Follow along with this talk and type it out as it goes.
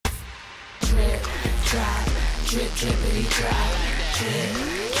drop, drip, drippity drop, drip,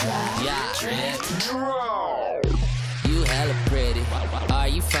 drop, Yeah, drip, drop. You hella pretty. Are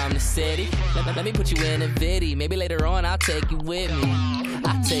you from the city? Let me put you in a viddy. Maybe later on I'll take you with me.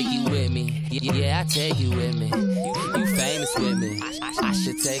 I'll take you with me. Yeah, I'll take you with me. You famous with me. I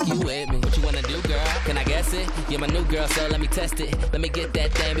should take you with me. What you wanna do, girl? Can I guess it? You're my new girl, so let me test it. Let me get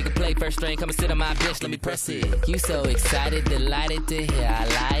that thing. We can play first string. Come and sit on my bench. Let me press it. You so excited, delighted to hear I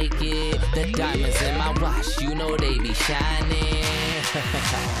like it. The diamonds in my watch, you know they be shining.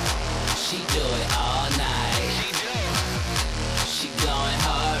 She do it all night. She going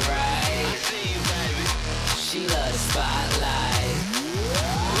hard, right? She love the spotlight.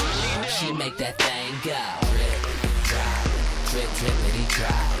 She make that thing go. Drip, drop, drip, drippity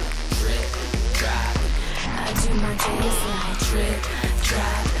drop, drip, drop. I do my days like drip,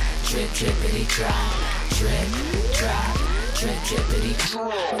 drop, drip, drippity drop, drip, drop, drip, drippity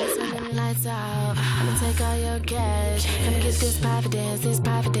drop. When it's when the lights out, I'ma take all your cash. Gonna get this private dance, this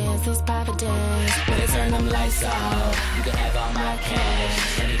private dance, this private dance. When they turn them lights off, you can have all my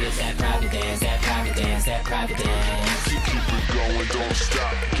cash. Let me get that private dance, that private dance, that private dance. Keep it going, don't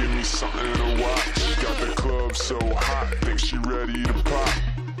stop. Give me something to watch. Got the club so hot, think she ready to pop.